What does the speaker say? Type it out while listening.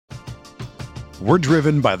We're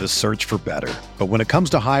driven by the search for better. But when it comes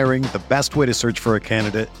to hiring, the best way to search for a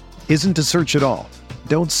candidate isn't to search at all.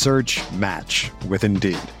 Don't search, match with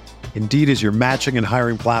Indeed. Indeed is your matching and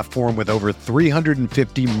hiring platform with over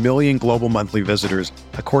 350 million global monthly visitors,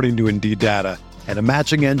 according to Indeed data, and a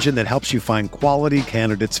matching engine that helps you find quality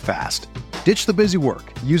candidates fast. Ditch the busy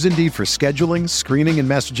work. Use Indeed for scheduling, screening, and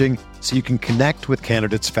messaging so you can connect with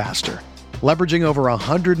candidates faster. Leveraging over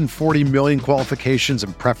 140 million qualifications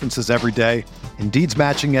and preferences every day, Indeed's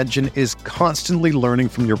matching engine is constantly learning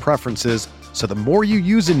from your preferences, so the more you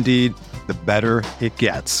use Indeed, the better it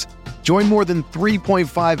gets. Join more than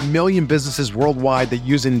 3.5 million businesses worldwide that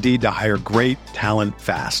use Indeed to hire great talent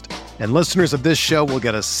fast. And listeners of this show will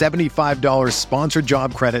get a $75 sponsored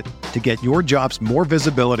job credit to get your jobs more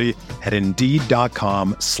visibility at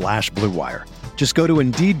Indeed.com/Blue Wire. Just go to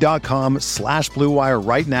Indeed.com/Blue Wire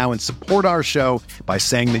right now and support our show by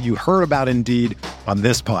saying that you heard about Indeed on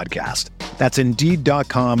this podcast. That's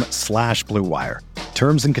Indeed.com/Blue Wire.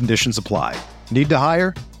 Terms and conditions apply. Need to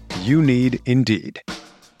hire? You need Indeed.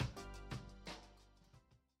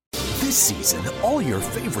 This season, all your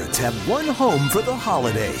favorites have one home for the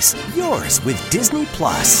holidays. Yours with Disney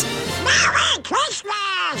Plus. Merry Christmas!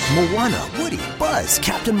 Moana, Woody, Buzz,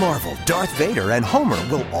 Captain Marvel, Darth Vader, and Homer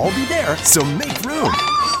will all be there, so make room.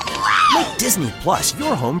 Make Disney Plus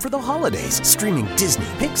your home for the holidays, streaming Disney,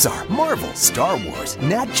 Pixar, Marvel, Star Wars,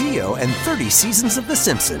 Nat Geo, and 30 seasons of The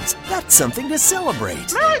Simpsons. That's something to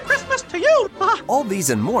celebrate. Merry Christmas to you! All these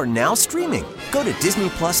and more now streaming. Go to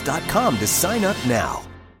DisneyPlus.com to sign up now.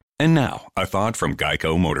 And now, a thought from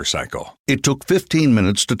Geico Motorcycle. It took 15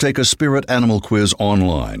 minutes to take a spirit animal quiz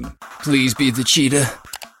online. Please be the cheetah.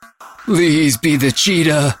 Please be the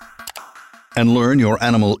cheetah. And learn your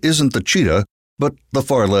animal isn't the cheetah, but the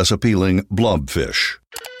far less appealing blobfish.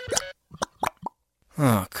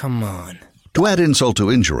 Oh, come on. To add insult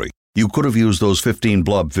to injury, you could have used those 15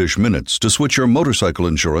 blobfish minutes to switch your motorcycle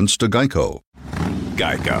insurance to Geico.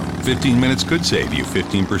 Geico. 15 minutes could save you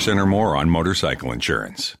 15% or more on motorcycle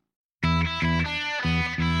insurance.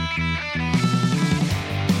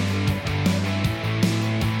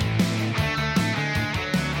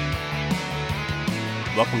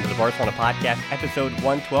 Welcome to the Barcelona Podcast, episode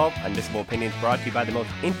 112, Unmissable Opinions, brought to you by the most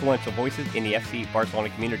influential voices in the FC Barcelona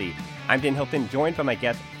community. I'm Dan Hilton, joined by my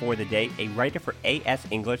guest for the day, a writer for AS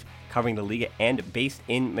English, covering the Liga and based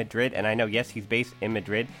in Madrid. And I know, yes, he's based in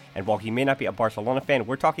Madrid. And while he may not be a Barcelona fan,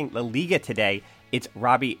 we're talking La Liga today. It's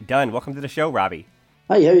Robbie Dunn. Welcome to the show, Robbie.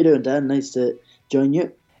 Hi, how you doing, Dan? Nice to join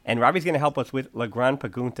you. And Robbie's going to help us with La Gran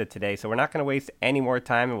Pregunta today. So we're not going to waste any more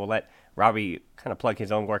time, and we'll let Robbie kind of plug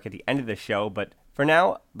his own work at the end of the show. But for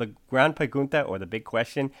now, the Gran Pregunta, or the big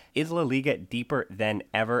question, is La Liga deeper than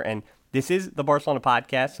ever? And this is the Barcelona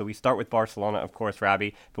Podcast, so we start with Barcelona, of course,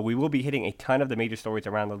 Robbie, but we will be hitting a ton of the major stories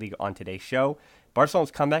around La Liga on today's show.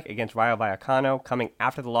 Barcelona's comeback against Rayo Vallecano, coming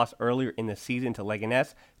after the loss earlier in the season to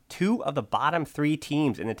Leganés. Two of the bottom three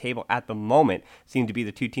teams in the table at the moment seem to be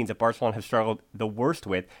the two teams that Barcelona have struggled the worst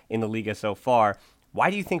with in the Liga so far. Why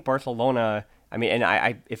do you think Barcelona... I mean, and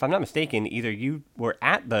I, if I'm not mistaken, either you were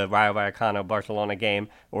at the Rayo Vallecano-Barcelona game,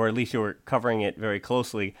 or at least you were covering it very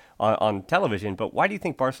closely on television, but why do you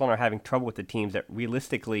think Barcelona are having trouble with the teams that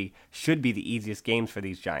realistically should be the easiest games for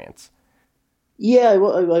these Giants? Yeah, I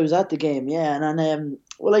was at the game, yeah. And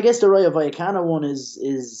well, I guess the Rayo Vallecano one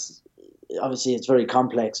is obviously it's very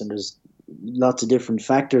complex and there's lots of different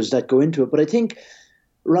factors that go into it, but I think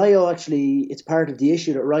Rayo actually, it's part of the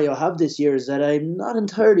issue that Rayo have this year is that I'm not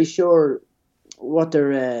entirely sure what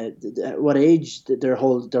what age their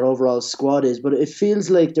overall squad is, but it feels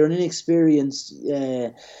like they're an inexperienced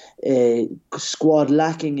squad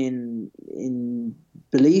lacking in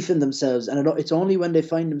belief in themselves, and it's only when they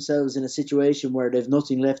find themselves in a situation where they've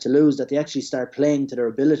nothing left to lose that they actually start playing to their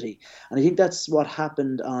ability. And I think that's what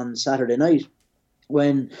happened on Saturday night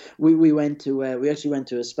when we actually went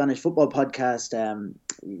to a Spanish football podcast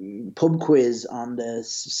pub quiz on the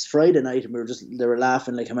Friday night, and they were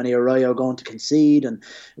laughing like how many are Rayo going to concede, and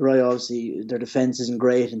Rayo obviously their defense isn't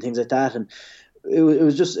great and things like that, and it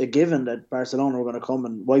was just a given that Barcelona were going to come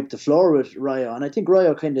and wipe the floor with Rayo, and I think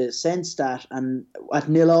Rayo kind of sensed that, and at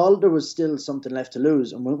 0-0 there was still something left to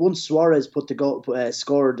lose, and once Suarez put the goal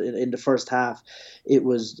scored in the first half, it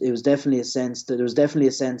was definitely a sense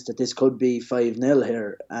that this could be 5-0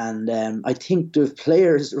 here, and I think the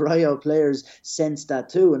Rayo players sensed that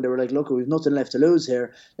too, and they were like, look, we've nothing left to lose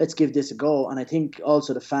here, let's give this a go. And I think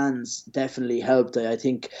also the fans definitely helped. I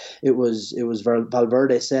think it was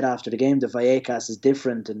Valverde said after the game, the Vallecas podcast is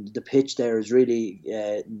different, and the pitch there is really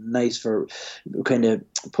nice for kind of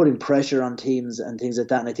putting pressure on teams and things like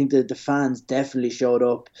that. And I think that the fans definitely showed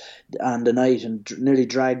up on the night and nearly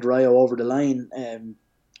dragged Rayo over the line.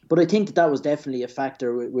 But I think that was definitely a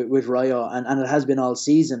factor with Rayo, and it has been all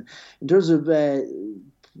season. In terms of the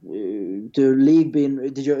league being,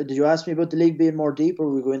 did you ask me about the league being more deep, or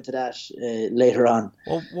will we go into that later on?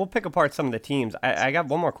 Well, we'll pick apart some of the teams. I got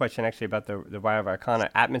one more question actually about the Rayo Vallecano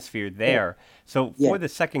atmosphere there. So for the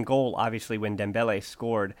second goal, obviously when Dembele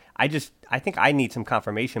scored, I think I need some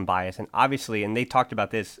confirmation bias, and obviously, and they talked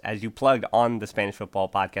about this as you plugged on the Spanish Football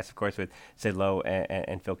podcast, of course, with Sid Lowe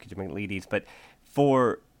and Phil Kijamilides, but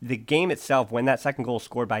for the game itself, when that second goal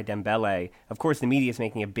scored by Dembele, of course the media is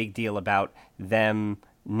making a big deal about them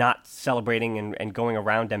not celebrating and going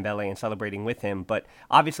around Dembele and celebrating with him. But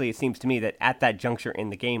obviously it seems to me that at that juncture in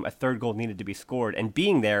the game, a third goal needed to be scored. And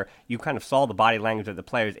being there, you kind of saw the body language of the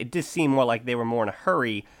players. It just seemed more like they were more in a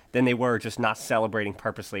hurry than they were just not celebrating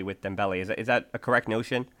purposely with Dembele. Is that a correct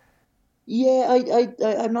notion? Yeah,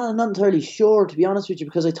 I'm not entirely sure, to be honest with you,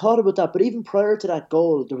 because I thought about that. But even prior to that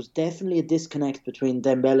goal, there was definitely a disconnect between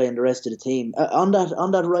Dembele and the rest of the team on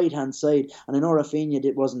that right hand side. And I know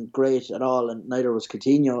Rafinha wasn't great at all, and neither was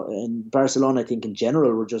Coutinho. And Barcelona, I think in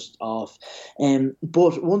general, were just off.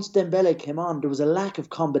 But once Dembele came on, there was a lack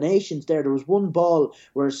of combinations there. There was one ball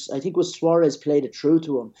where I think it was Suarez played it through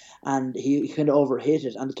to him, and he kind of overhit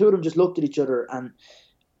it, and the two of them just looked at each other and.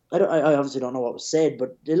 I obviously don't know what was said,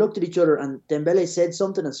 but they looked at each other and Dembele said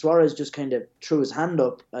something and Suarez just kind of threw his hand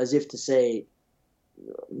up as if to say,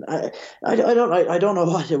 I don't know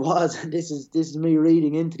what it was. And this is me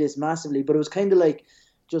reading into this massively, but it was kind of like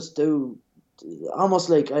just do almost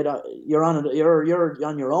like you're on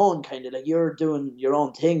your own, kind of like you're doing your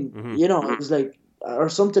own thing. Mm-hmm. You know, it was like or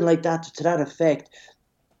something like that to that effect.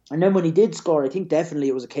 And then when he did score, I think definitely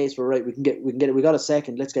it was a case where we can get it. We got a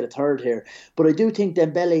second. Let's get a third here. But I do think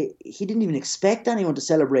Dembele, he didn't even expect anyone to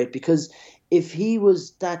celebrate, because if he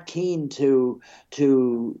was that keen to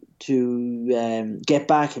get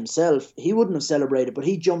back himself, he wouldn't have celebrated. But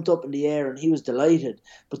he jumped up in the air and he was delighted.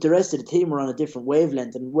 But the rest of the team were on a different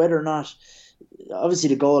wavelength. And whether or not, obviously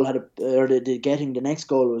the goal getting the next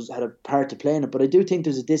goal had a part to play in it. But I do think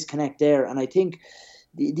there's a disconnect there. And I think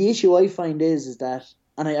the issue I find is that.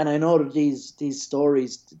 And I know that these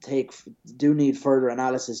stories do need further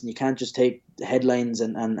analysis, and you can't just take headlines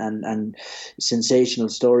and sensational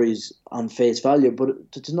stories on face value.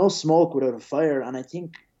 But there's no smoke without a fire, and I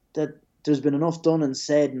think that there's been enough done and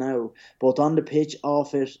said now, both on the pitch,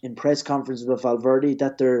 off it, in press conferences with Valverde,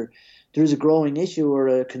 that there is a growing issue or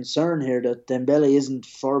a concern here that Dembele isn't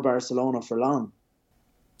for Barcelona for long.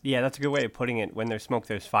 Yeah, that's a good way of putting it. When there's smoke,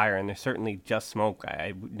 there's fire, and there's certainly just smoke.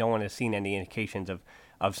 No one has seen any indications of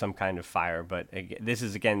some kind of fire, but this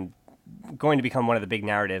is, again, going to become one of the big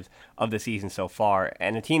narratives of the season so far.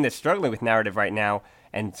 And a team that's struggling with narrative right now,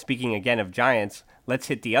 and speaking again of giants, let's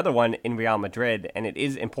hit the other one in Real Madrid. And it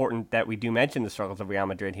is important that we do mention the struggles of Real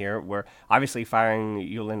Madrid here. We're obviously firing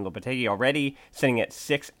Julen Lopetegui already, sitting at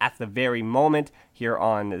 6 at the very moment here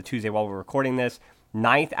on the Tuesday while we're recording this.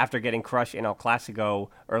 9th after getting crushed in El Clasico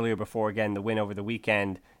earlier before, again, the win over the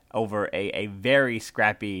weekend over a very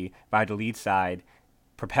scrappy Valladolid side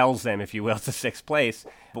propels them, if you will, to 6th place.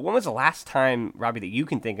 But when was the last time, Robbie, that you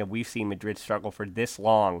can think of we've seen Madrid struggle for this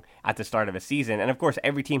long at the start of a season? And of course,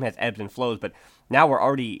 every team has ebbs and flows, but now we're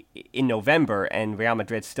already in November and Real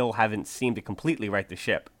Madrid still haven't seemed to completely right the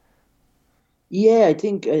ship. Yeah, I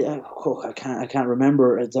think I can't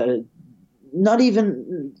remember. Not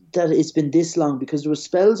even that it's been this long, because there were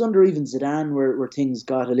spells under even Zidane where things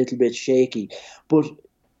got a little bit shaky. But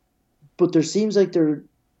there seems like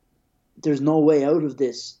there's no way out of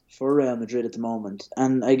this for Real Madrid at the moment.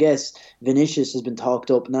 And I guess Vinicius has been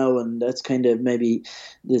talked up now, and that's kind of maybe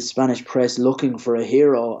the Spanish press looking for a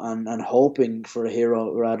hero and hoping for a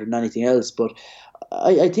hero rather than anything else. But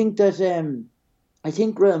I think that I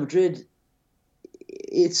think Real Madrid,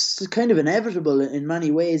 it's kind of inevitable in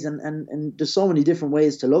many ways, and there's so many different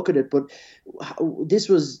ways to look at it. But this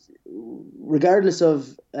was, regardless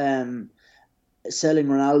of selling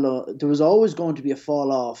Ronaldo, there was always going to be a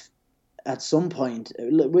fall off at some point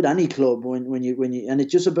with any club when you and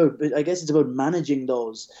it's just about, I guess it's about managing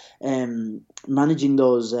those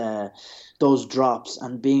drops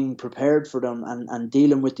and being prepared for them and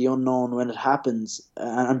dealing with the unknown when it happens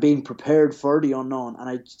and being prepared for the unknown.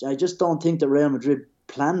 And I just don't think that Real Madrid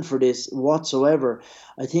planned for this whatsoever.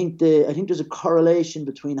 I think there's a correlation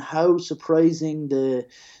between how surprising the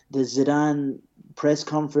Zidane press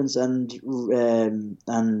conference and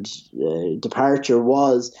departure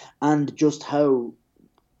was, and just how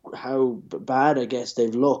bad I guess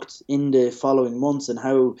they've looked in the following months, and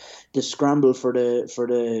how the scramble for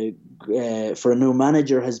a new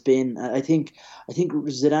manager has been. I think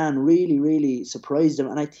Zidane really surprised them,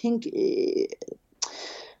 and I think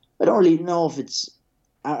I don't really know if it's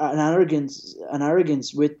an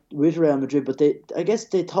arrogance with Real Madrid, but I guess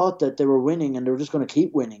they thought that they were winning and they were just going to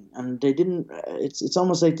keep winning, and they didn't. It's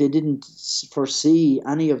almost like they didn't foresee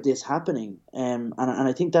any of this happening, and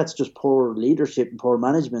I think that's just poor leadership and poor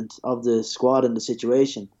management of the squad and the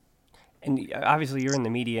situation. And obviously, you're in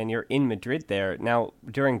the media and you're in Madrid there now.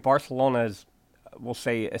 During Barcelona's, we'll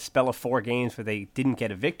say, a spell of 4 games where they didn't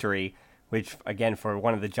get a victory, which again for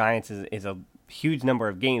one of the giants is a huge number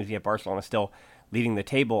of games. Yet Barcelona still leading the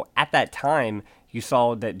table. At that time, you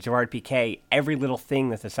saw that Gerard Piqué, every little thing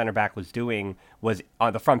that the center back was doing was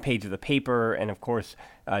on the front page of the paper, and of course,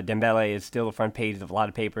 Dembele is still the front page of a lot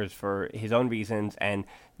of papers for his own reasons, and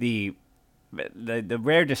the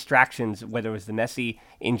rare distractions, whether it was the Messi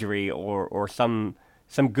injury or some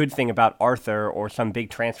good thing about Arthur or some big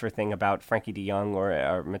transfer thing about Frankie de Jong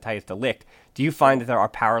or Matthias de Ligt. Do you find that there are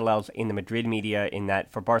parallels in the Madrid media in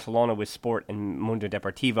that for Barcelona with Sport and Mundo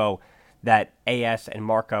Deportivo, that AS and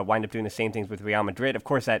Marca wind up doing the same things with Real Madrid? Of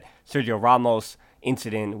course, that Sergio Ramos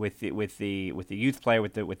incident with the youth player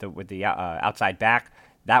with the outside back,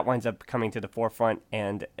 that winds up coming to the forefront.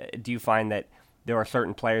 And do you find that there are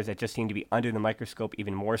certain players that just seem to be under the microscope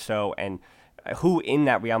even more so, and who in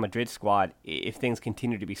that Real Madrid squad, if things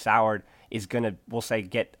continue to be soured, is going to, we'll say,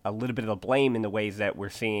 get a little bit of the blame in the ways that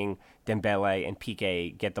we're seeing Dembele and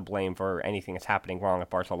Piqué get the blame for anything that's happening wrong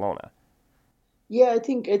at Barcelona? Yeah, I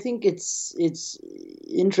think it's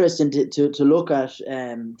interesting to look at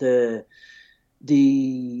when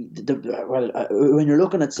you're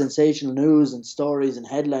looking at sensational news and stories and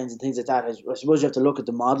headlines and things like that. I suppose you have to look at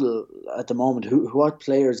the model at the moment. What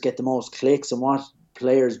players get the most clicks and what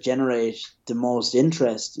players generate the most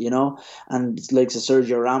interest, and like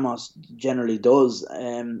Sergio Ramos generally does.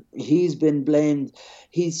 He's been blamed.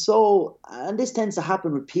 And this tends to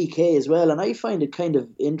happen with Piqué as well. And I find it kind of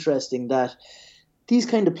interesting that these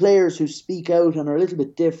kind of players who speak out and are a little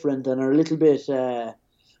bit different and are a little bit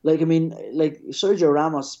like Sergio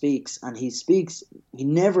Ramos speaks, and he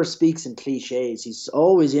never speaks in cliches. He's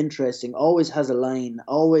always interesting, always has a line,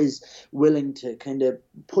 always willing to kind of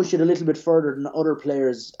push it a little bit further than other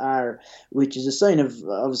players are, which is a sign of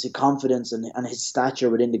obviously confidence and his stature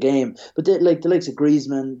within the game. But the likes of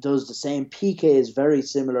Griezmann does the same. Piqué is very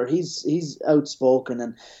similar. He's outspoken,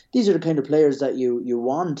 and these are the kind of players that you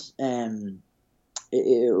want.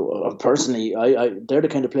 Personally, they're the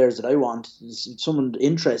kind of players that I want. Someone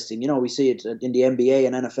interesting, we see it in the NBA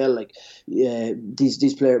and NFL. Like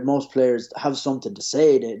these players, most players have something to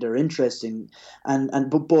say. They're interesting, but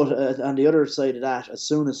on the other side of that, as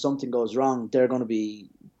soon as something goes wrong, they're going to be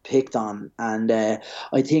picked on. And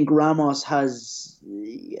I think Ramos has,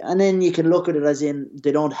 and then you can look at it as in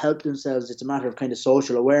they don't help themselves. It's a matter of kind of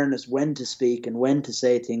social awareness, when to speak and when to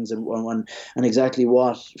say things, and exactly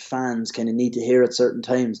what fans kind of need to hear at certain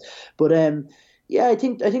times. But yeah, I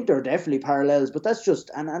think there are definitely parallels, but that's just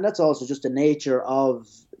and that's also just the nature of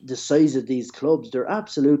the size of these clubs. They're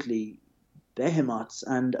absolutely behemoths,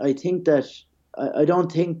 and I think that I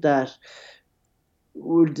don't think that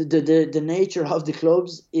the nature of the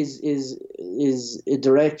clubs is a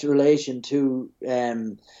direct relation to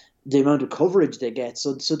the amount of coverage they get.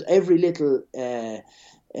 So every little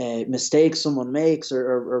mistake someone makes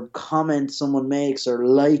or comment someone makes or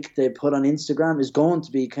like they put on Instagram is going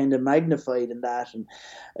to be kind of magnified in that. And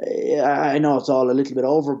I know it's all a little bit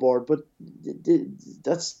overboard, but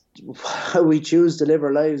that's how we choose to live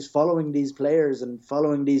our lives, following these players and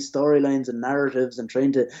following these storylines and narratives and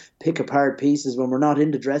trying to pick apart pieces when we're not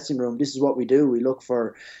in the dressing room. This is what we do. We look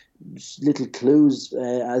for little clues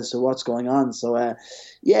as to what's going on. So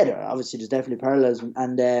yeah, there's definitely parallels,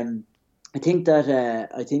 and I think that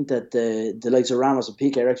the likes of Ramos and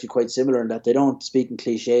Piqué are actually quite similar in that they don't speak in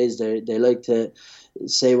cliches. They like to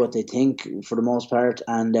say what they think for the most part,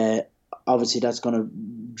 and obviously that's going to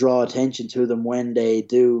draw attention to them when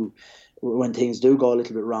things do go a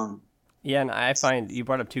little bit wrong. Yeah, and I find you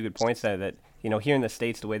brought up 2 good points there. That here in the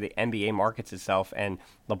States, the way the NBA markets itself, and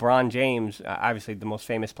LeBron James, obviously the most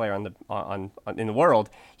famous player in the world,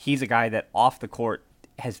 he's a guy that off the court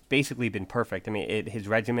has basically been perfect. I mean, his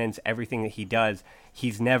regimens, everything that he does,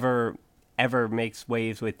 he's never ever makes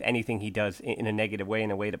waves with anything he does in a negative way, in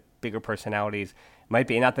a way that bigger personalities might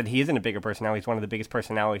be, not that he isn't a bigger personality, he's one of the biggest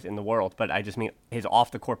personalities in the world, but I just mean his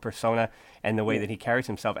off-the-court persona and the way that he carries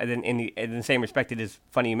himself. And then in the same respect, it is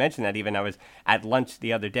funny you mentioned that. Even I was at lunch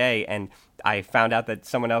the other day, and I found out that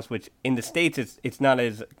someone else, which in the States it's not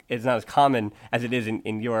as common as it is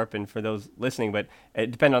in Europe, and for those listening, but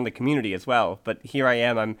it depends on the community as well. But here I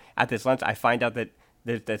am, I'm at this lunch, I find out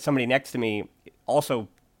that somebody next to me also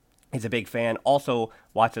is a big fan, also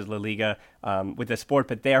watches La Liga with the sport,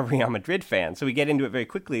 but they are Real Madrid fans. So we get into it very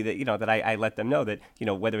quickly that I let them know that,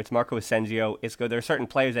 whether it's Marco Asensio, Isco, there are certain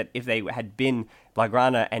players that if they had been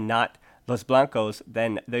Blaugrana and not Los Blancos,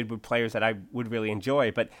 then they would be players that I would really enjoy.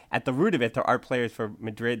 But at the root of it, there are players for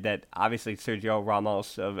Madrid that obviously Sergio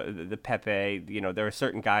Ramos, the Pepe, there are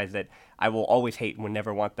certain guys that I will always hate and would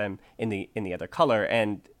never want them in the other color.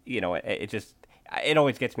 And, it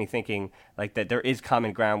always gets me thinking like that there is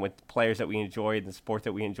common ground with players that we enjoy, the sport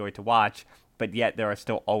that we enjoy to watch, but yet there are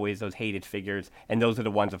still always those hated figures, and those are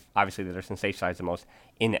the ones obviously that are sensationalized the most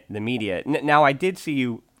in the media. Now, I did see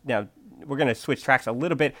you. Now, we're going to switch tracks a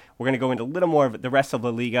little bit. We're going to go into a little more of the rest of La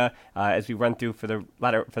Liga as we run through for the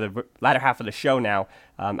latter half of the show now.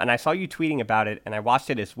 And I saw you tweeting about it, and I watched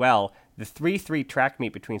it as well. The 3-3 track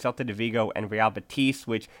meet between Celta de Vigo and Real Betis,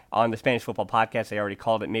 which on the Spanish Football Podcast, they already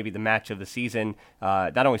called it maybe the match of the season,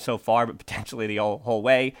 not only so far, but potentially the whole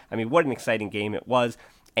way. I mean, what an exciting game it was.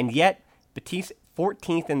 And yet, Betis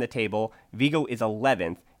 14th in the table, Vigo is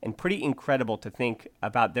 11th, and pretty incredible to think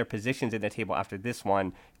about their positions in the table after this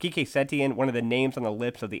one. Quique Setien, one of the names on the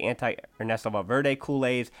lips of the anti-Ernesto Valverde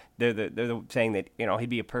Kool-Aids, they're saying that he'd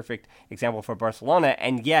be a perfect example for Barcelona,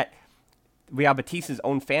 and yet Real Betis'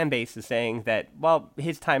 own fan base is saying that, well,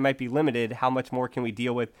 his time might be limited. How much more can we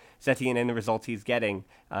deal with Setien and the results he's getting?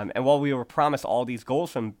 And while we were promised all these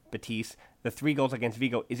goals from Betis, the 3 goals against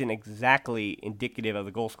Vigo isn't exactly indicative of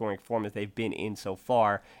the goal-scoring form that they've been in so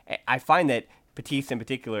far. I find that Betis in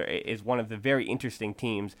particular is one of the very interesting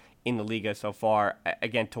teams in the Liga so far,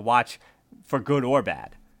 again, to watch for good or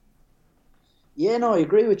bad. Yeah, no, I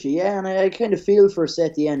agree with you. Yeah, and I kind of feel for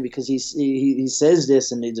Setien because he says this,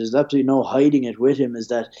 and there's absolutely no hiding it with him, is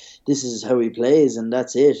that this is how he plays, and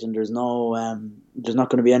that's it. And there's not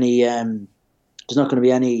going to be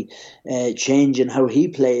any change in how he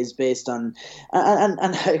plays based on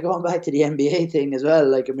and going back to the NBA thing as well.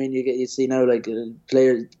 Like, I mean, you see now like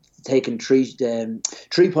players taking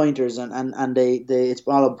three pointers and they it's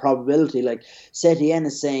all a probability. Like Setien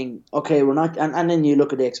is saying, okay, we're not, and then you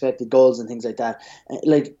look at the expected goals and things like that.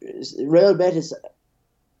 Like Real Betis,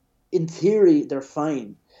 in theory, they're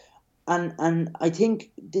fine. And I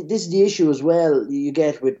think this is the issue as well you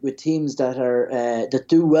get with teams that are that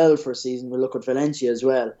do well for a season. We look at Valencia as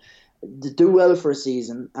well. They do well for a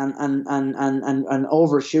season and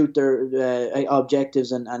overshoot their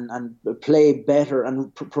objectives and play better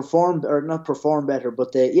and perform, or not perform better,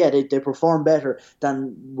 but they perform better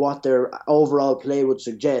than what their overall play would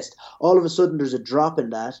suggest. All of a sudden there's a drop in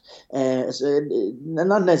that,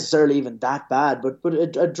 not necessarily even that bad, but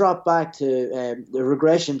a drop back to a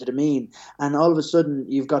regression to the mean, and all of a sudden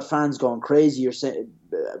you've got fans going crazy. You're saying,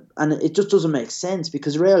 and it just doesn't make sense,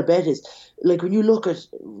 because Real Betis, like when you look at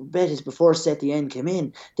Betis before Setien came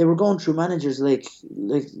in, they were going through managers like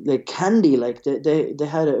candy. Like they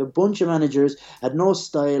had a bunch of managers, had no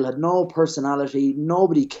style, had no personality,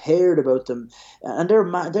 nobody cared about them, and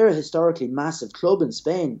they're a historically massive club in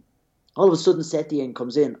Spain. All of a sudden, Setien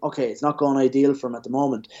comes in. Okay, it's not going ideal for him at the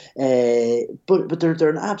moment, but they're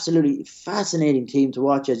an absolutely fascinating team to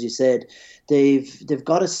watch. As you said, they've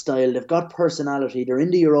got a style, they've got personality. They're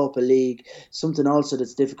in the Europa League, something also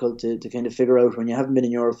that's difficult to kind of figure out when you haven't been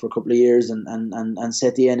in Europe for a couple of years. And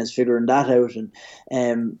Setien is figuring that out,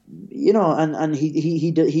 and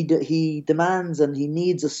he demands and he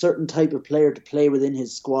needs a certain type of player to play within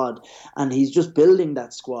his squad, and he's just building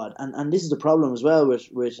that squad. And this is the problem as well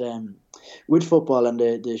with football and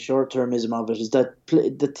the short-termism of it, is that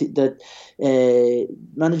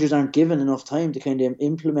managers aren't given enough time to kind of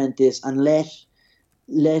implement this and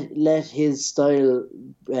let his style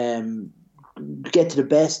get to the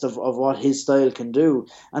best of what his style can do.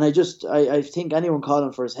 And I think anyone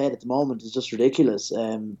calling for his head at the moment is just ridiculous.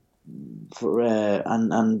 I'd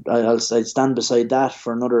stand beside that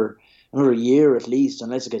for another year at least,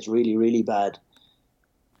 unless it gets really, really bad.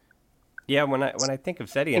 Yeah, when I think of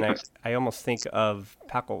Setien, I almost think of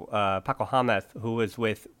Paco James, who was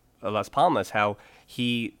with Las Palmas, how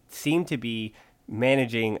he seemed to be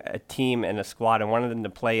managing a team and a squad and wanted them to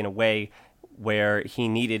play in a way where he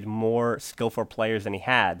needed more skillful players than he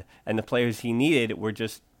had. And the players he needed were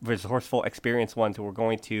just resourceful, experienced ones who were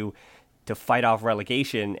going to fight off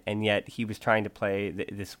relegation, and yet he was trying to play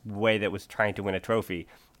this way that was trying to win a trophy.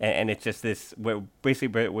 and it's just this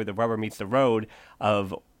basically where the rubber meets the road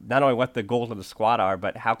of not only what the goals of the squad are,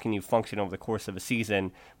 but how can you function over the course of a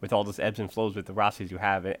season with all those ebbs and flows with the rosters you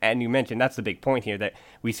have. And you mentioned that's the big point here, that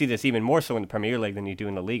we see this even more so in the Premier League than you do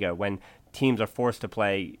in the Liga, when teams are forced to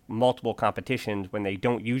play multiple competitions when they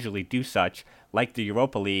don't usually do such, like the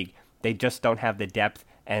Europa League. They just don't have the depth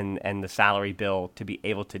and the salary bill to be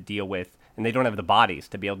able to deal with, and they don't have the bodies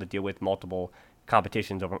to be able to deal with multiple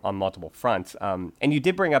competitions on multiple fronts. And you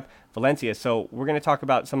did bring up Valencia, so we're going to talk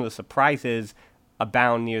about some of the surprises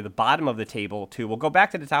abound near the bottom of the table too. We'll go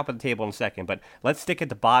back to the top of the table in a second, but let's stick at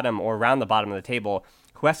the bottom or around the bottom of the table.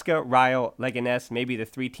 Huesca, Rayo, Leganés, maybe the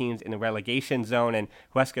three teams in the relegation zone. And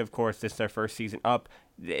Huesca, of course, this is their first season up.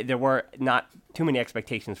 There were not too many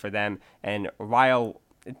expectations for them, and Rayo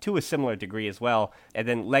to a similar degree as well. And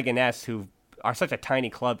then Leganés, who are such a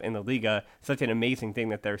tiny club in the Liga, such an amazing thing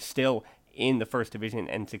that they're still in the first division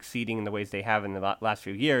and succeeding in the ways they have in the last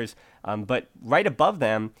few years. But right above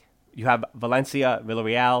them, you have Valencia,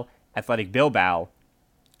 Villarreal, Athletic Bilbao.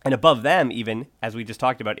 And above them, even, as we just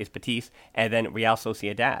talked about, is Betis, and then Real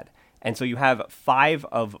Sociedad. And so you have five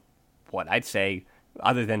of what I'd say,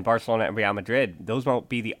 other than Barcelona and Real Madrid, those won't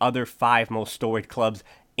be the other five most storied clubs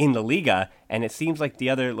in La Liga. And it seems like the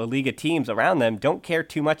other La Liga teams around them don't care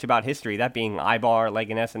too much about history, that being Eibar,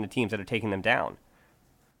 Leganés, and the teams that are taking them down.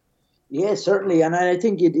 Yeah, certainly. And I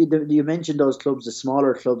think you mentioned those clubs, the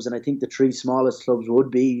smaller clubs, and I think the three smallest clubs would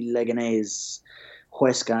be Leganés,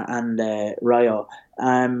 Huesca, and Rayo.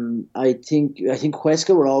 I think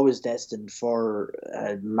Huesca were always destined for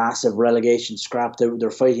a massive relegation scrap.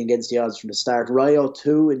 They're fighting against the odds from the start. Rayo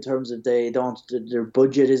too, in terms of their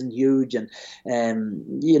budget isn't huge, and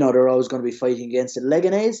they're always going to be fighting against it.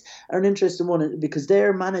 Leganés are an interesting one because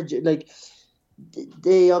their manager,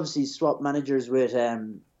 they obviously swapped managers with.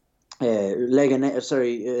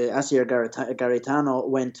 Asier Garitano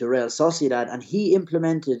went to Real Sociedad, and he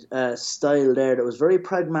implemented a style there that was very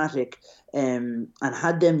pragmatic and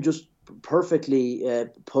had them just perfectly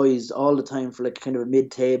poised all the time for kind of a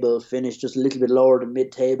mid-table finish, just a little bit lower than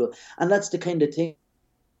mid-table. And that's the kind of thing,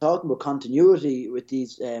 talking about continuity with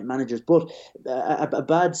these managers, but a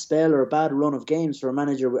bad spell or a bad run of games for a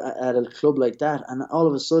manager at a club like that, and all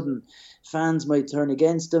of a sudden fans might turn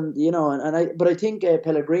against him, but I think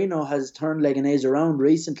Pellegrino has turned Leganés around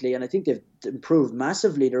recently, and I think they've improved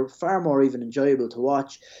massively. They're far more even enjoyable to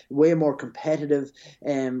watch, way more competitive,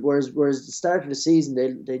 whereas at the start of the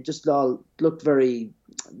season they just all looked very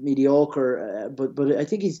mediocre, but I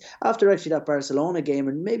think he's, after actually that Barcelona game,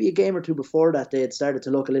 and maybe a game or two before that, they had started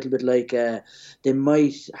to look a little bit like they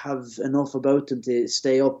might have enough about them to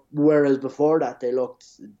stay up, whereas before that they looked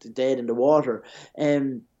dead in the water.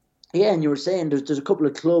 Yeah, and you were saying there's a couple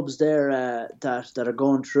of clubs there that are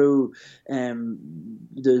going through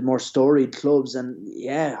the more storied clubs, and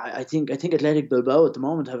yeah, I think Athletic Bilbao at the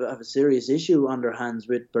moment have a serious issue on their hands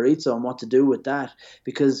with Berizzo and what to do with that,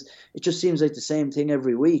 because it just seems like the same thing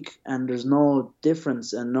every week, and there's no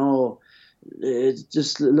difference, and it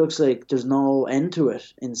just looks like there's no end to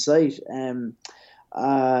it in sight.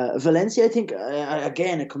 Valencia, I think,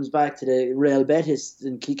 again, it comes back to the Real Betis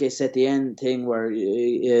and Quique Setien thing, where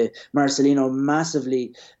Marcelino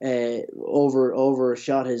massively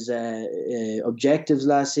overshot his objectives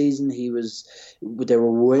last season. They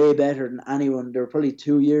were way better than anyone. They were probably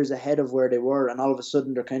 2 years ahead of where they were, and all of a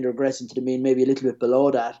sudden they're kind of regressing to the mean, maybe a little bit below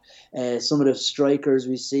that. Some of the strikers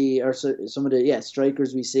we see, are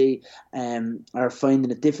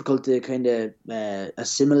finding it difficult to kind of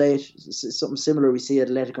assimilate. Something similar we see at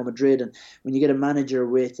Atletico Madrid, and when you get a manager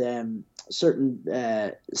with certain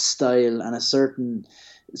style and a certain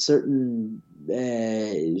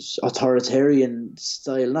authoritarian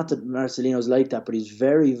style, not that Marcelino's like that, but he's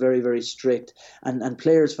very, very, very strict, and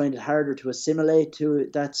players find it harder to assimilate to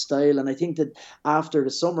that style. And I think that after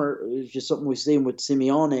the summer, which is something we've seen with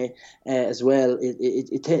Simeone as well,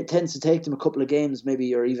 it tends to take them a couple of games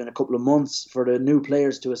maybe, or even a couple of months, for the new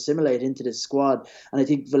players to assimilate into the squad. And I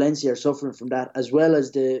think Valencia are suffering from that, as well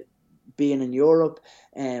as the being in Europe.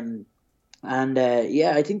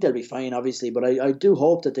 I think they'll be fine, obviously, but I do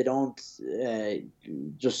hope that they don't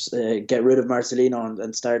just get rid of Marcelino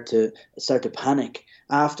and start to panic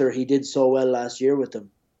after he did so well last year with them.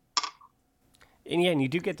 And you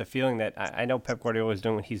do get the feeling that, I know Pep Guardiola is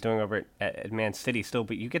doing what he's doing over at Man City still,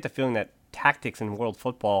 but you get the feeling that tactics in world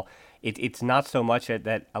football, it's not so much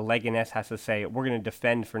that a Leganés has to say, we're going to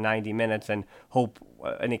defend for 90 minutes and hope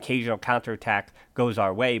an occasional counterattack goes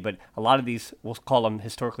our way, but a lot of these, we'll call them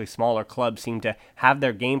historically smaller clubs, seem to have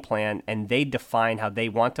their game plan, and they define how they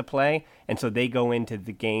want to play, and so they go into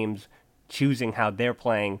the games choosing how they're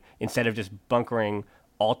playing instead of just bunkering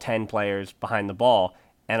all 10 players behind the ball.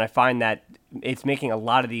 And I find that it's making a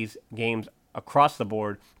lot of these games across the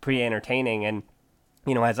board pretty entertaining. And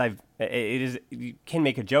you can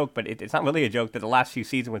make a joke, but it's not really a joke that the last few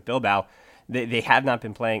seasons with Bilbao, they have not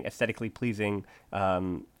been playing aesthetically pleasing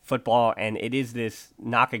football, and it is this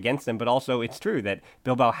knock against them. But also, it's true that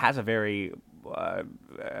Bilbao has a very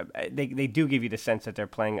they do give you the sense that they're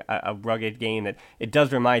playing a rugged game. That it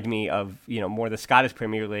does remind me of more the Scottish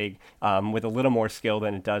Premier League with a little more skill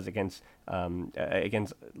than it does against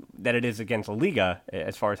Liga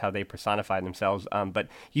as far as how they personify themselves. But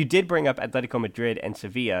you did bring up Atletico Madrid and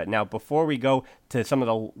Sevilla. Now, before we go to some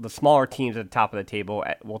of the smaller teams at the top of the table,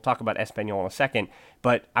 we'll talk about Espanyol in a second.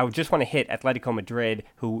 But I would just want to hit Atletico Madrid,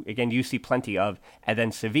 who again you see plenty of, and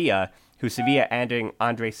then Sevilla, adding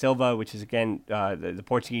Andre Silva, which is, again, the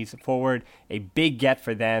Portuguese forward. A big get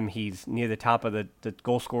for them. He's near the top of the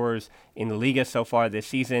goal scorers in the Liga so far this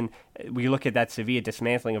season. We look at that Sevilla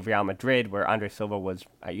dismantling of Real Madrid, where Andre Silva was,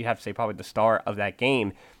 you'd have to say, probably the star of that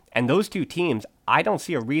game. And those two teams, I don't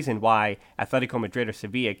see a reason why Atletico Madrid or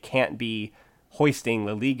Sevilla can't be hoisting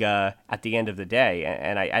La Liga at the end of the day.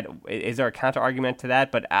 And is there a counter-argument to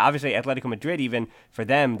that? But obviously Atletico Madrid, even for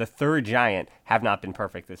them, the third giant, have not been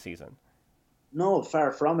perfect this season. No,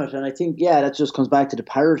 far from it. And I think, that just comes back to the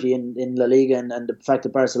parity in La Liga and the fact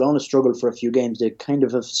that Barcelona struggled for a few games. They kind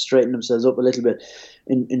of have straightened themselves up a little bit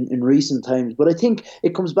in recent times. But I think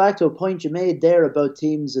it comes back to a point you made there about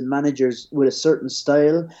teams and managers with a certain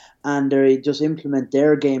style, and they just implement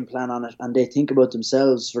their game plan on it, and they think about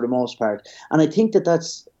themselves for the most part. And I think that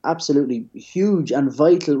that's absolutely huge and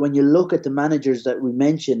vital when you look at the managers that we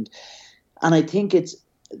mentioned. And I think it's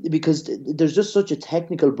because there's just such a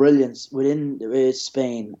technical brilliance within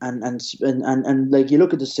Spain, and like you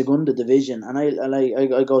look at the Segunda division, and I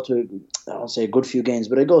go to, I won't say a good few games,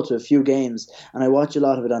 but I go to a few games and I watch a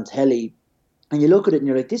lot of it on telly, and you look at it and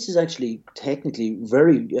you're like, this is actually technically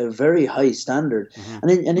very high standard.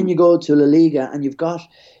 Mm-hmm. And then you go to La Liga and you've got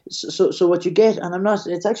so what you get, and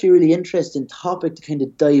it's actually a really interesting topic to kind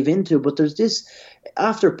of dive into, but there's this,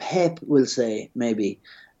 after Pep, we'll say, maybe,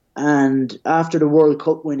 and after the World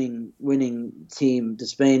Cup winning team, the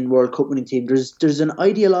Spain World Cup winning team, there's an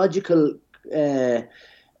ideological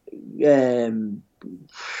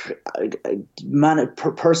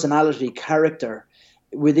personality, character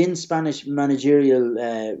within Spanish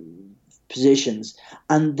managerial positions,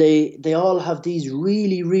 and they all have these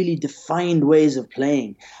really, really defined ways of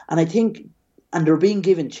playing. And I think, and they're being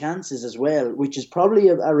given chances as well, which is probably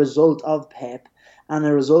a result of Pep and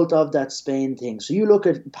a result of that Spain thing. So you look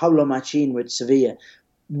at Pablo Machin with Sevilla,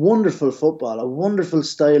 wonderful football, a wonderful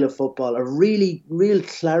style of football, a really real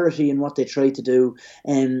clarity in what they try to do.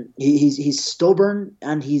 And he's stubborn,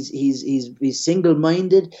 and he's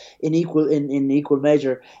single-minded in equal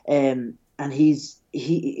measure. And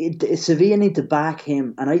Sevilla need to back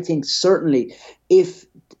him, and I think certainly if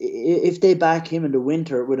they back him in the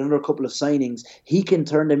winter with another couple of signings, he can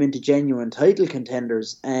turn them into genuine title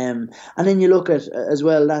contenders. And then you look at as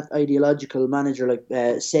well that ideological manager like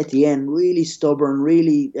Setien, really stubborn,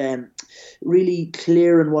 really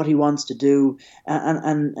clear in what he wants to do,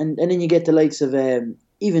 and then you get the likes of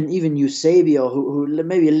even Eusebio, who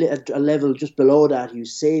maybe a level just below that.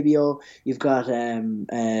 Eusebio, you've got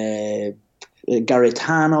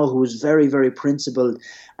Garetano, who's very, very principled,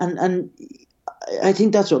 and I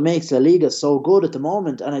think that's what makes La Liga so good at the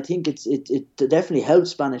moment, and I think it definitely helps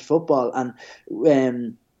Spanish football. And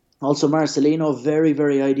also Marcelino, very,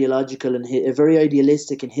 very ideological and very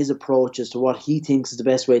idealistic in his approach as to what he thinks is the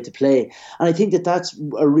best way to play. And I think that's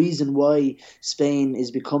a reason why Spain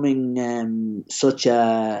is becoming such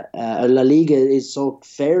a La Liga is so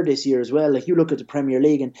fair this year as well. Like you look at the Premier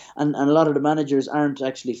League, and a lot of the managers aren't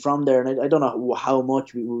actually from there, and I don't know how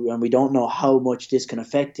much, and we don't know how much this can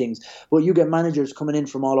affect things, but you get managers coming in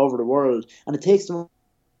from all over the world, and it takes them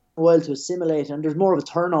a while to assimilate, and there's more of a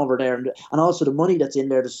turnover there, and also the money that's in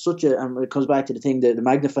there, there's such a, and it comes back to the thing, the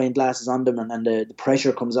magnifying glass is on them, and the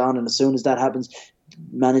pressure comes on, and as soon as that happens,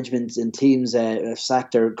 management and teams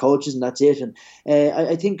sack their coaches, and that's it. And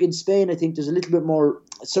I think in Spain, I think there's a little bit more,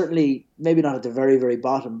 certainly maybe not at the very, very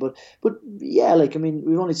bottom, but yeah, like, I mean,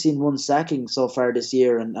 we've only seen one sacking so far this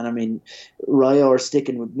year, and I mean, Rayo are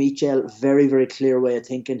sticking with Michel, very, very clear way of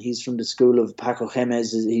thinking. He's from the school of Paco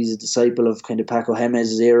Gémez, he's a disciple of kind of Paco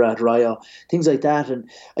Gémez's era at Rayo, things like that, and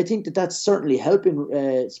I think that's certainly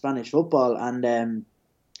helping Spanish football, and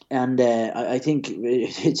I think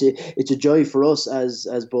it's a joy for us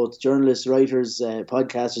as both journalists, writers,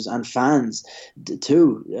 podcasters, and fans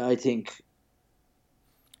too, I think.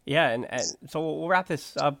 Yeah, and so we'll wrap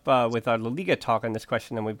this up with our La Liga talk on this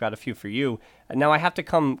question, and we've got a few for you. Now, I have to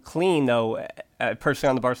come clean, though, personally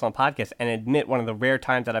on the Barcelona podcast, and admit one of the rare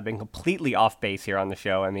times that I've been completely off base here on the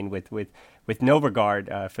show. I mean, with no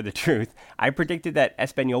regard for the truth, I predicted that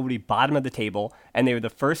Espanyol would be bottom of the table, and they were the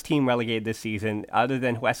first team relegated this season. Other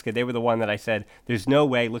than Huesca, they were the one that I said, there's no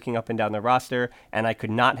way, looking up and down the roster, and I could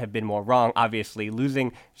not have been more wrong. Obviously,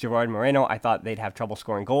 losing Gerard Moreno, I thought they'd have trouble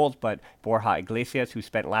scoring goals, but Borja Iglesias, who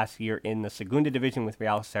spent last year in the Segunda Division with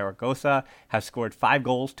Real Zaragoza, has scored 5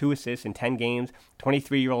 goals, 2 assists in 10 games.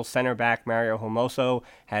 23-year-old center back Mario Hermoso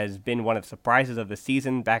has been one of the surprises of the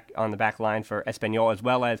season back on the back line for Espanyol, as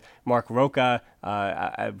well as Marc Roca,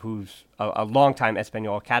 who's a longtime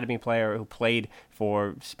Espanyol academy player who played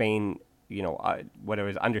for Spain, whatever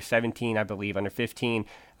it was, under 17, I believe, under 15.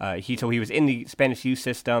 He was in the Spanish youth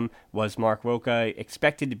system, was Marc Roca,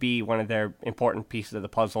 expected to be one of their important pieces of the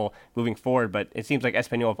puzzle moving forward, but it seems like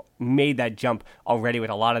Espanyol have made that jump already with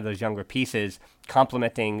a lot of those younger pieces,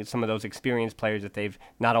 complementing some of those experienced players that they've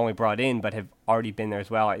not only brought in, but have already been there as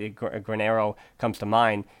well. Granero comes to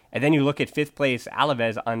mind. And then you look at 5th place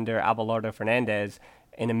Alaves under Abelardo Fernandez,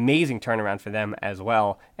 an amazing turnaround for them as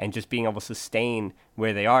well, and just being able to sustain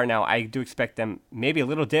where they are now. I do expect them maybe a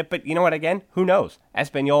little dip, but you know what, again, who knows?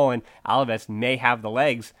 Espanyol and Alaves may have the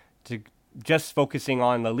legs to just focusing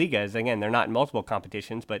on La Liga, as again, they're not in multiple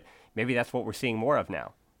competitions, but maybe that's what we're seeing more of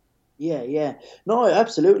now. Yeah. No,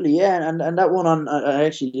 absolutely, yeah. And that one I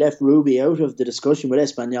actually left Ruby out of the discussion with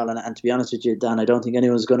Espanyol, and to be honest with you, Dan, I don't think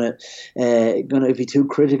anyone's gonna be too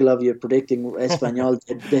critical of you predicting Espanyol.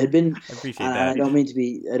 They had been, I appreciate that. I don't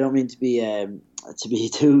mean to be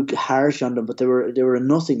too harsh on them, but they were a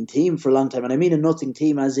nothing team for a long time, and I mean a nothing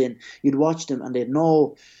team as in you'd watch them and they had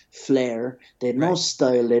no flair, they had no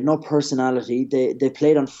style, they had no personality. They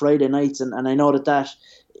played on Friday nights, and I know that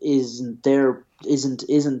isn't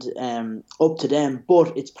up to them,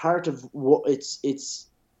 but it's part of what it's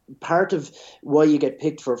part of why you get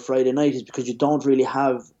picked for a Friday night is because you don't really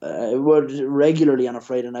have regularly on a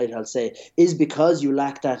Friday night. I'll say is because you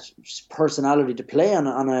lack that personality to play on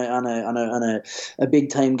a big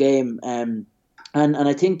time game. And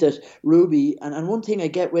I think that Ruby, and one thing I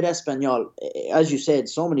get with Espanyol, as you said,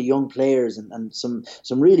 so many young players and some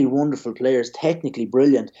really wonderful players, technically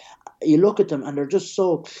brilliant. You look at them and they're just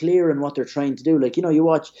so clear in what they're trying to do. Like, you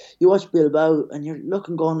watch Bilbao and you're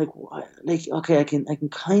looking, going like, okay, I can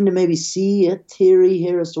kind of maybe see a theory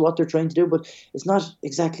here as to what they're trying to do, but it's not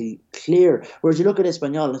exactly clear. Whereas you look at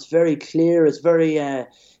Espanyol and it's very clear, it's very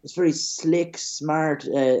slick, smart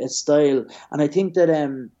style, and I think that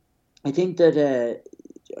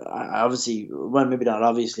obviously, well, maybe not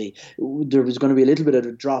obviously, there was going to be a little bit of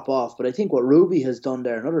a drop off, but I think what Ruby has done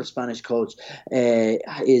there, another Spanish coach,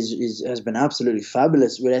 has been absolutely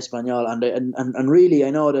fabulous with Espanyol, and really,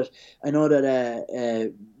 I know that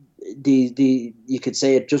you could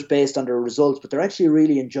say it just based on their results, but they're actually a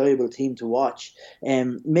really enjoyable team to watch.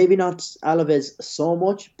 Maybe not Alaves so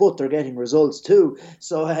much, but they're getting results too.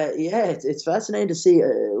 So it's fascinating to see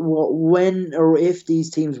when or if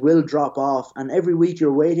these teams will drop off. And every week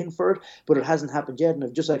you're waiting for it, but it hasn't happened yet. And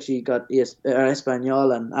I've just actually got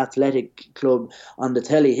Espanyol and Athletic Club on the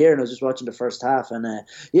telly here, and I was just watching the first half. And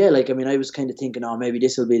I was kind of thinking, oh, maybe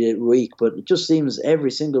this will be the week, but it just seems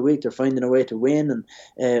every single week they're finding a way to win, and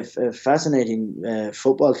a fascinating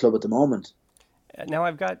football club at the moment. Now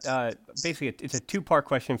I've got basically it's a 2-part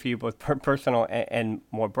question for you, both personal and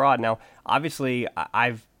more broad. Now, obviously,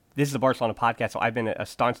 this is a Barcelona podcast, so I've been a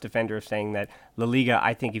staunch defender of saying that La Liga,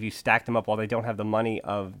 I think if you stack them up, while they don't have the money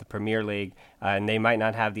of the Premier League, and they might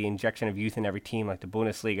not have the injection of youth in every team like the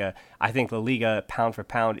Bundesliga, I think La Liga, pound for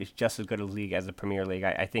pound, is just as good a league as the Premier League.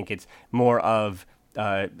 I think it's more of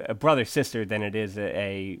a brother sister than it is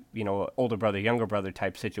a older brother younger brother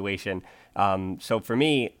type situation. So for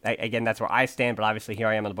me, again, that's where I stand. But obviously, here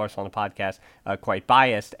I am on the Barcelona podcast, quite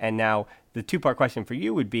biased. And now the 2-part question for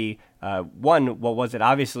you would be: one, what was it?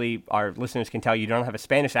 Obviously, our listeners can tell you don't have a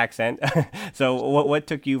Spanish accent. So what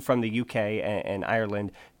took you from the UK and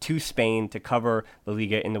Ireland to Spain to cover La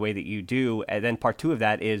Liga in the way that you do? And then part 2 of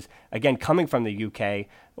that is, again, coming from the UK,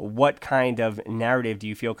 what kind of narrative do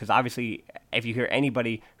you feel? Because obviously, if you hear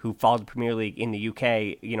anybody who followed the Premier League in the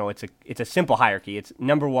UK, it's a simple hierarchy. It's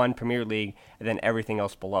number 1 Premier League, and then everything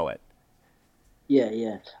else below it.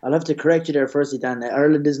 Yeah. I'll have to correct you there firstly, Dan.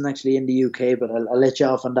 Ireland isn't actually in the UK, but I'll let you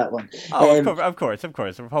off on that one. Oh, of course.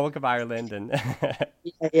 Republic of Ireland, and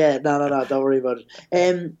Yeah, no, don't worry about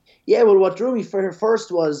it. Yeah, well, what drew me for her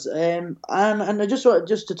first was, and I just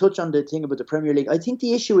to touch on the thing about the Premier League. I think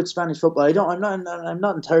the issue with Spanish football, I'm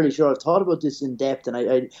not entirely sure. I've thought about this in depth, and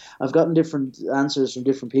I've gotten different answers from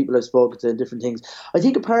different people I've spoken to, different things. I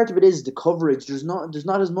think a part of it is the coverage. There's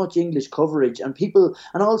not as much English coverage, and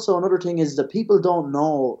also another thing is that people don't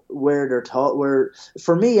know where they're taught. Where,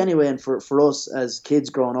 for me anyway, and for us as kids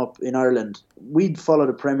growing up in Ireland, we'd follow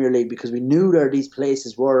the Premier League because we knew where these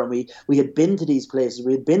places were, and we had been to these places.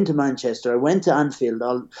 We had been to Manchester. I went to Anfield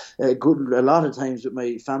a lot of times with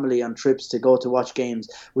my family on trips to go to watch games.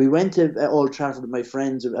 We went to Old Trafford with my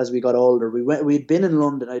friends as we got older. We'd been in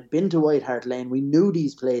London. I'd been to White Hart Lane. We knew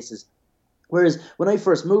these places. Whereas when I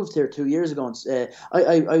first moved here 2 years ago,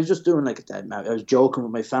 I was just doing like that. I was joking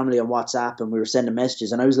with my family on WhatsApp, and we were sending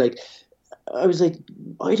messages, and I was like,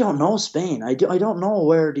 I don't know Spain. I don't know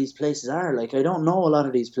where these places are. Like, I don't know a lot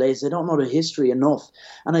of these places. I don't know the history enough.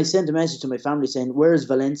 And I sent a message to my family saying, "Where's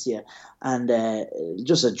Valencia?" And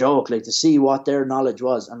just a joke, like, to see what their knowledge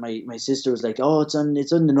was. And my sister was like, "Oh, it's in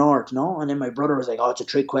the north, no?" And then my brother was like, "Oh, it's a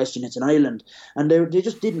trick question. It's an island." And they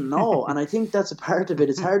just didn't know. And I think that's a part of it.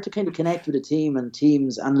 It's hard to kind of connect with a team and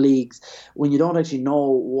teams and leagues when you don't actually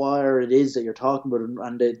know where it is that you're talking about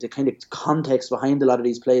and the kind of context behind a lot of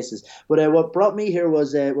these places. But what brought me here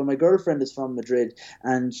was when my girlfriend is from Madrid,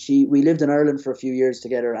 and we lived in Ireland for a few years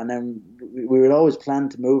together, and then we would always plan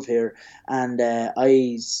to move here. And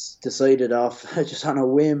I decided off just on a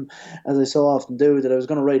whim, as I so often do, that I was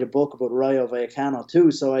going to write a book about Rayo Vallecano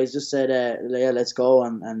too. So I just said, "Yeah, let's go."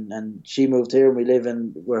 And she moved here, and we live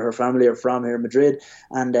in where her family are from here in Madrid.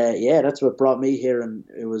 And yeah, that's what brought me here, and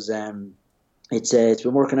it was it's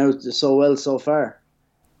been working out so well so far.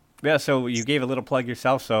 Yeah, so you gave a little plug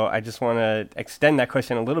yourself, so I just want to extend that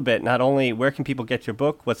question a little bit. Not only where can people get your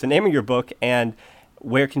book, what's the name of your book, and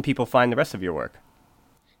where can people find the rest of your work?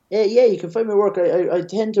 Yeah, you can find my work. I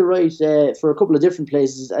tend to write for a couple of different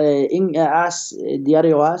places.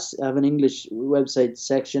 Diario As, I have an English website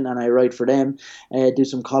section, and I write for them, do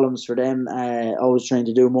some columns for them. Always trying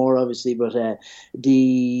to do more, obviously. But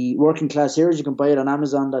the Working Class Heroes, you can buy it on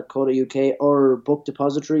Amazon.co.uk or Book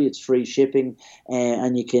Depository. It's free shipping,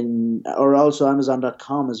 and you can, or also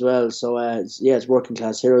Amazon.com as well. So it's Working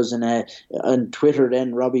Class Heroes, and on Twitter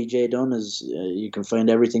then Robbie J Dunn is. You can find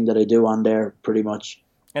everything that I do on there pretty much.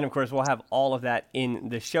 And, of course, we'll have all of that in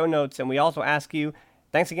the show notes. And we also ask you,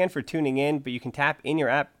 thanks again for tuning in, but you can tap in your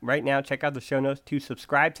app right now, check out the show notes to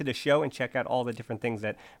subscribe to the show and check out all the different things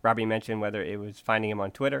that Robbie mentioned, whether it was finding him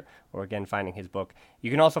on Twitter or, again, finding his book. You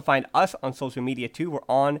can also find us on social media, too. We're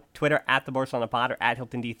on Twitter at The Barcelona Pod or at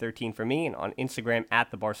HiltonD13 for me, and on Instagram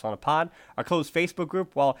at The Barcelona Pod. Our closed Facebook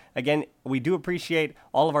group, well, again, we do appreciate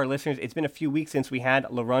all of our listeners. It's been a few weeks since we had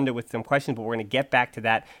LaRonda with some questions, but we're going to get back to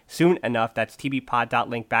that soon enough. That's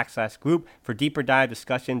tbpod.link/group for deeper dive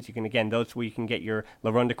discussions. You can, again, those where you can get your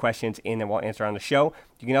LaRonda questions in and we'll answer on the show.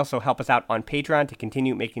 You can also help us out on Patreon to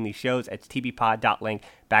continue making these shows. It's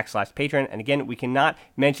tbpod.link/Patreon. And again, we cannot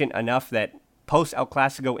mention enough that post El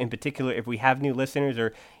Clasico in particular, if we have new listeners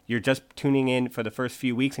or you're just tuning in for the first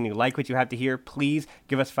few weeks and you like what you have to hear, please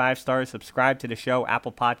give us 5 stars, subscribe to the show,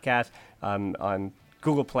 Apple Podcasts, on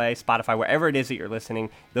Google Play, Spotify, wherever it is that you're listening.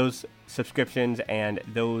 Those subscriptions and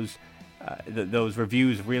those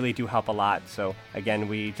reviews really do help a lot. So again,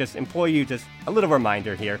 we just implore you, just a little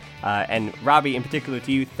reminder here. And Robbie, in particular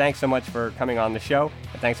to you, thanks so much for coming on the show.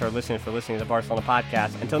 And thanks to our listeners for listening to the Barcelona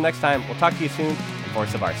Podcast. Until next time, we'll talk to you soon.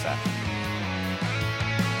 Forza Barça.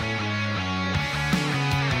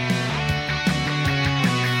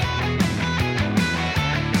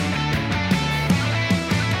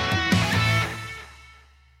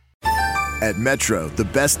 At Metro, the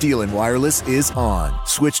best deal in wireless is on.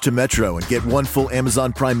 Switch to Metro and get 1 full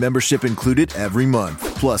Amazon Prime membership included every month.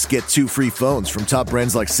 Plus, get 2 free phones from top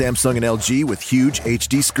brands like Samsung and LG with huge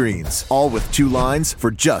HD screens. All with 2 lines for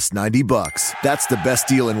just $90. That's the best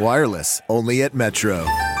deal in wireless, only at Metro.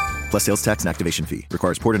 Plus sales tax and activation fee.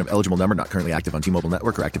 Requires port in of eligible number not currently active on T-Mobile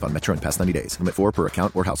network or active on Metro in past 90 days. Limit 4 per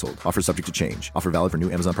account or household. Offer subject to change. Offer valid for new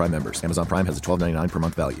Amazon Prime members. Amazon Prime has a $12.99 per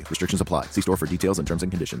month value. Restrictions apply. See store for details and terms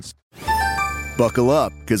and conditions. Buckle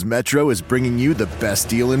up, because Metro is bringing you the best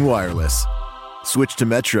deal in wireless. Switch to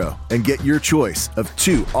Metro and get your choice of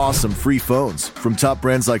 2 awesome free phones from top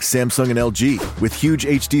brands like Samsung and LG with huge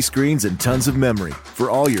HD screens and tons of memory for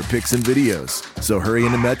all your pics and videos. So hurry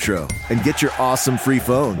into Metro and get your awesome free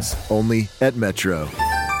phones only at Metro.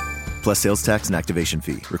 plus sales tax and activation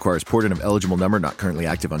fee. Requires port in of eligible number not currently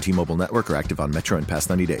active on T-Mobile network or active on Metro in past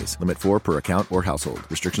 90 days. Limit 4 per account or household.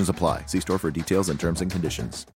 Restrictions apply. See store for details and terms and conditions.